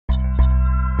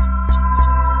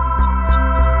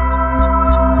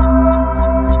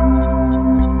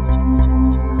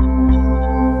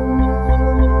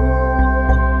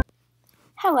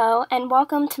and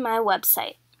welcome to my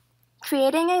website.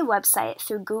 Creating a website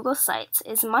through Google Sites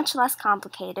is much less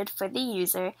complicated for the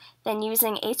user than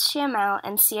using HTML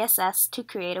and CSS to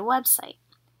create a website.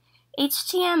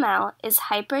 HTML is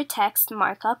Hypertext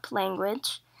Markup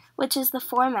Language, which is the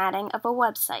formatting of a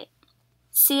website.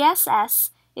 CSS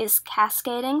is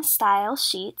Cascading Style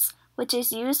Sheets, which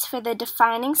is used for the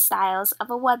defining styles of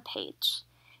a web page.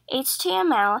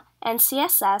 HTML and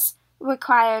CSS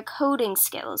require coding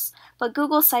skills, but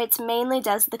Google Sites mainly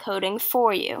does the coding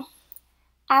for you.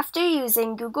 After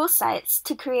using Google Sites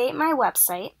to create my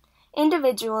website,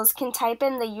 individuals can type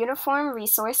in the Uniform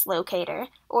Resource Locator,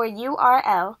 or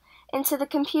URL, into the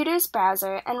computer's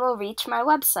browser and will reach my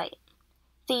website.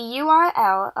 The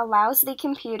URL allows the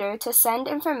computer to send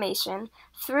information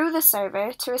through the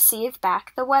server to receive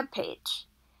back the web page.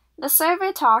 The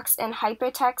server talks in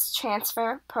Hypertext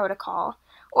Transfer Protocol,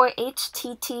 or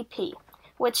HTTP,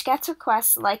 which gets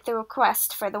requests like the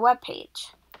request for the web page.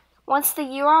 Once the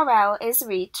URL is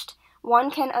reached, one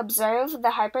can observe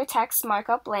the Hypertext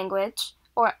Markup Language,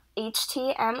 or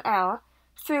HTML,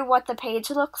 through what the page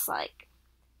looks like.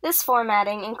 This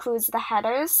formatting includes the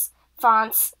headers,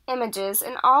 fonts, images,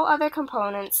 and all other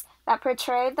components that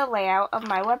portray the layout of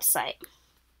my website.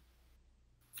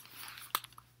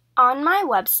 On my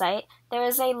website, there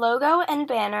is a logo and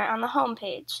banner on the home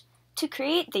page. To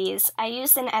create these, I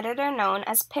used an editor known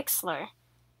as Pixlr.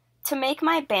 To make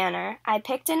my banner, I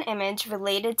picked an image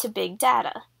related to big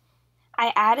data.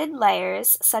 I added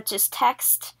layers, such as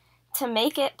text, to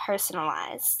make it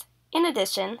personalized. In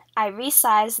addition, I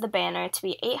resized the banner to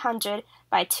be 800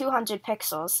 by 200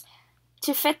 pixels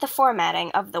to fit the formatting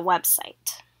of the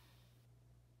website.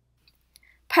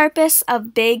 Purpose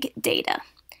of big data.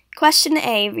 Question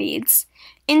A reads,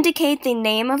 indicate the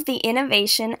name of the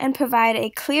innovation and provide a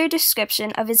clear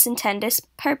description of its intended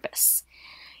purpose,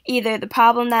 either the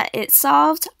problem that it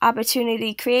solved,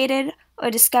 opportunity created,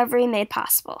 or discovery made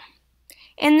possible.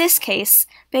 In this case,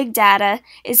 big data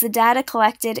is the data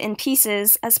collected in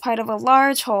pieces as part of a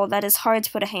large whole that is hard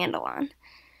to put a handle on.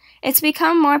 It's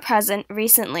become more present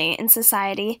recently in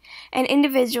society, and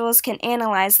individuals can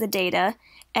analyze the data,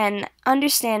 and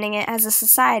understanding it as a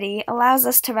society allows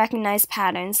us to recognize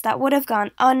patterns that would have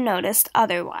gone unnoticed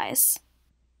otherwise.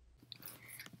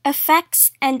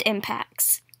 Effects and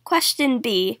impacts. Question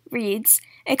B reads,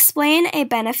 explain a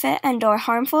benefit and/or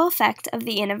harmful effect of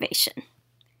the innovation.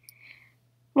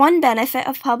 One benefit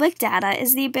of public data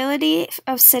is the ability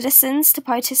of citizens to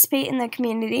participate in their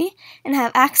community and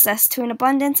have access to an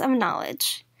abundance of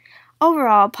knowledge.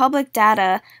 Overall, public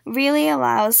data really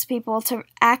allows people to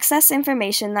access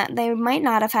information that they might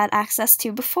not have had access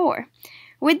to before.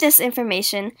 With this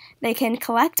information, they can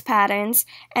collect patterns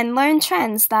and learn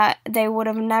trends that they would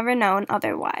have never known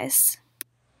otherwise.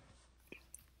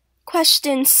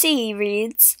 Question C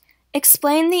reads,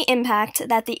 explain the impact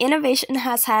that the innovation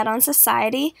has had on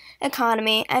society,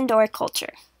 economy, and/or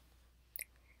culture.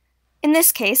 In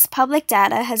this case, public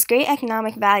data has great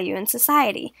economic value in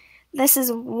society. This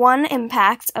is one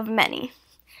impact of many.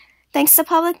 Thanks to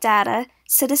public data,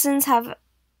 citizens have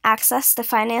access to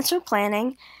financial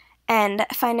planning and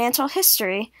financial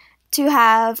history to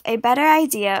have a better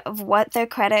idea of what their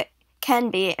credit can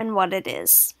be and what it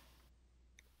is.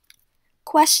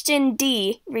 Question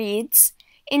D reads,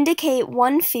 indicate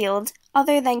one field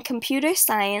other than computer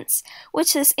science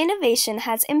which this innovation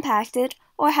has impacted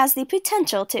or has the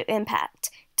potential to impact.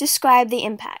 Describe the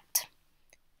impact.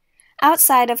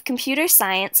 Outside of computer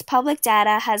science, public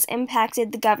data has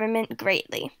impacted the government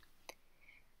greatly.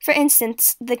 For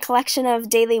instance, the collection of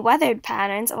daily weather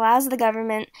patterns allows the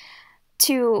government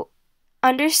to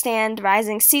understand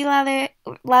rising sea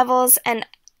levels and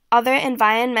other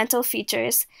environmental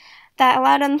features that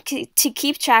allow them to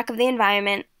keep track of the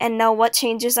environment and know what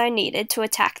changes are needed to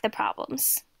attack the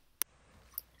problems.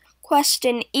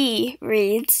 Question E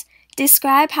reads,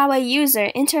 describe how a user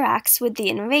interacts with the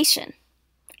innovation.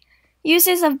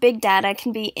 Users of big data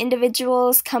can be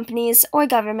individuals, companies, or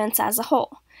governments as a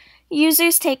whole.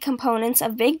 Users take components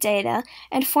of big data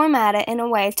and format it in a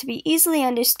way to be easily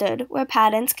understood where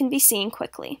patterns can be seen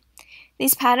quickly.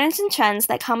 These patterns and trends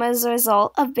that come as a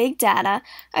result of big data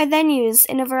are then used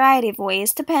in a variety of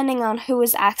ways depending on who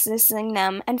is accessing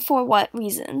them and for what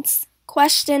reasons.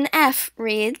 Question F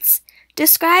reads,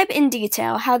 describe in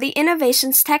detail how the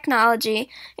innovation's technology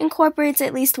incorporates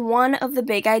at least one of the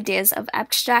big ideas of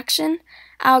abstraction,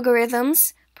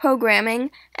 algorithms,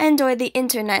 programming, and/or the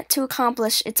Internet to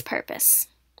accomplish its purpose.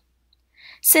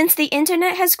 Since the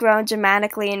Internet has grown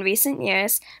dramatically in recent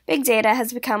years, big data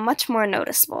has become much more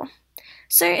noticeable.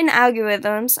 Certain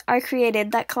algorithms are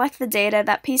created that collect the data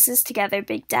that pieces together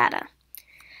big data.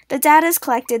 The data is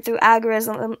collected through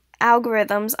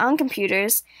algorithms on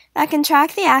computers that can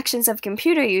track the actions of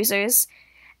computer users,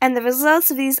 and the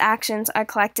results of these actions are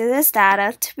collected as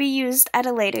data to be used at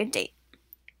a later date.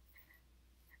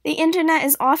 The internet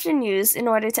is often used in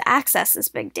order to access this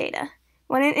big data.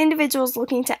 When an individual is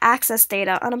looking to access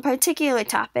data on a particular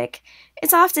topic,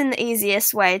 it's often the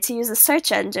easiest way to use a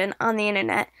search engine on the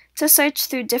internet to search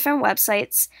through different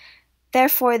websites,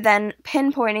 therefore then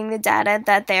pinpointing the data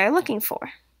that they are looking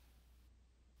for.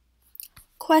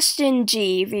 Question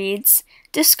G reads,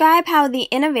 describe how the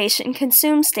innovation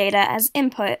consumes data as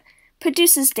input,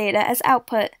 produces data as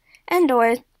output,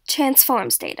 and/or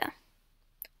transforms data.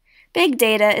 Big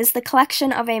data is the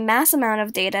collection of a mass amount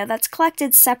of data that's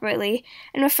collected separately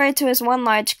and referred to as one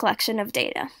large collection of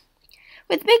data.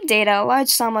 With big data, a large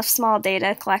sum of small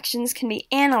data collections can be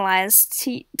analyzed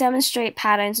to demonstrate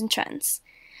patterns and trends.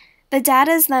 The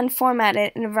data is then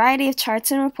formatted in a variety of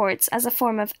charts and reports as a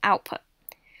form of output.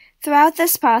 Throughout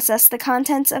this process, the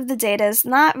contents of the data is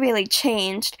not really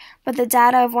changed, but the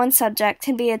data of one subject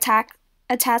can be attached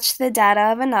to the data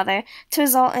of another to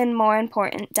result in a more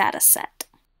important data set.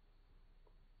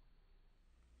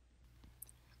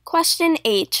 Question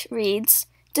H reads,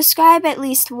 describe at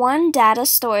least one data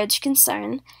storage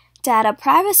concern, data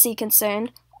privacy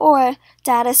concern, or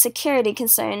data security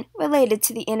concern related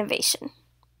to the innovation.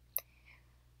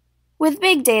 With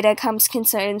big data comes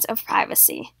concerns of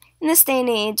privacy. In this day and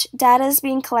age, data is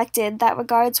being collected that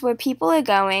regards where people are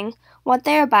going, what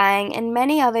they are buying, and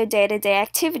many other day-to-day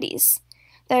activities.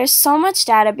 There is so much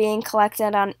data being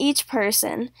collected on each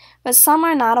person, but some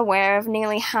are not aware of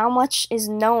nearly how much is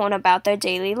known about their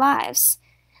daily lives.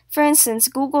 For instance,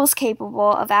 Google is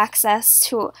capable of access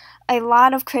to a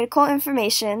lot of critical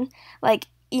information, like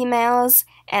emails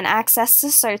and access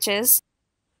to searches.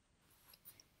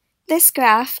 This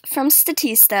graph from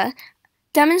Statista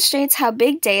demonstrates how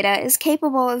big data is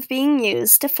capable of being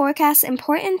used to forecast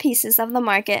important pieces of the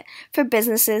market for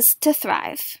businesses to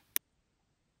thrive.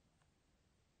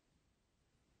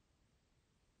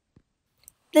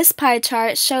 This pie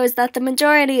chart shows that the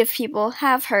majority of people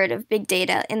have heard of big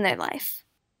data in their life.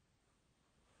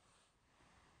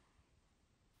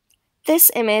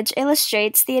 This image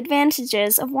illustrates the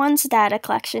advantages of one's data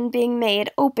collection being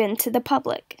made open to the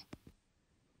public.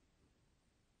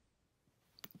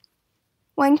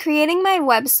 When creating my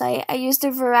website, I used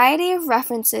a variety of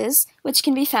references which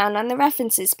can be found on the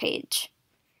References page.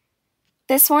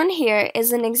 This one here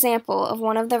is an example of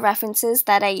one of the references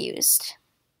that I used.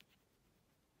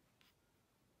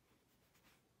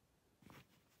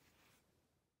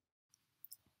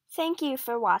 Thank you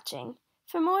for watching.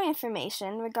 For more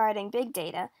information regarding big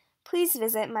data, please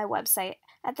visit my website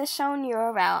at the shown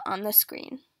URL on the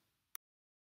screen.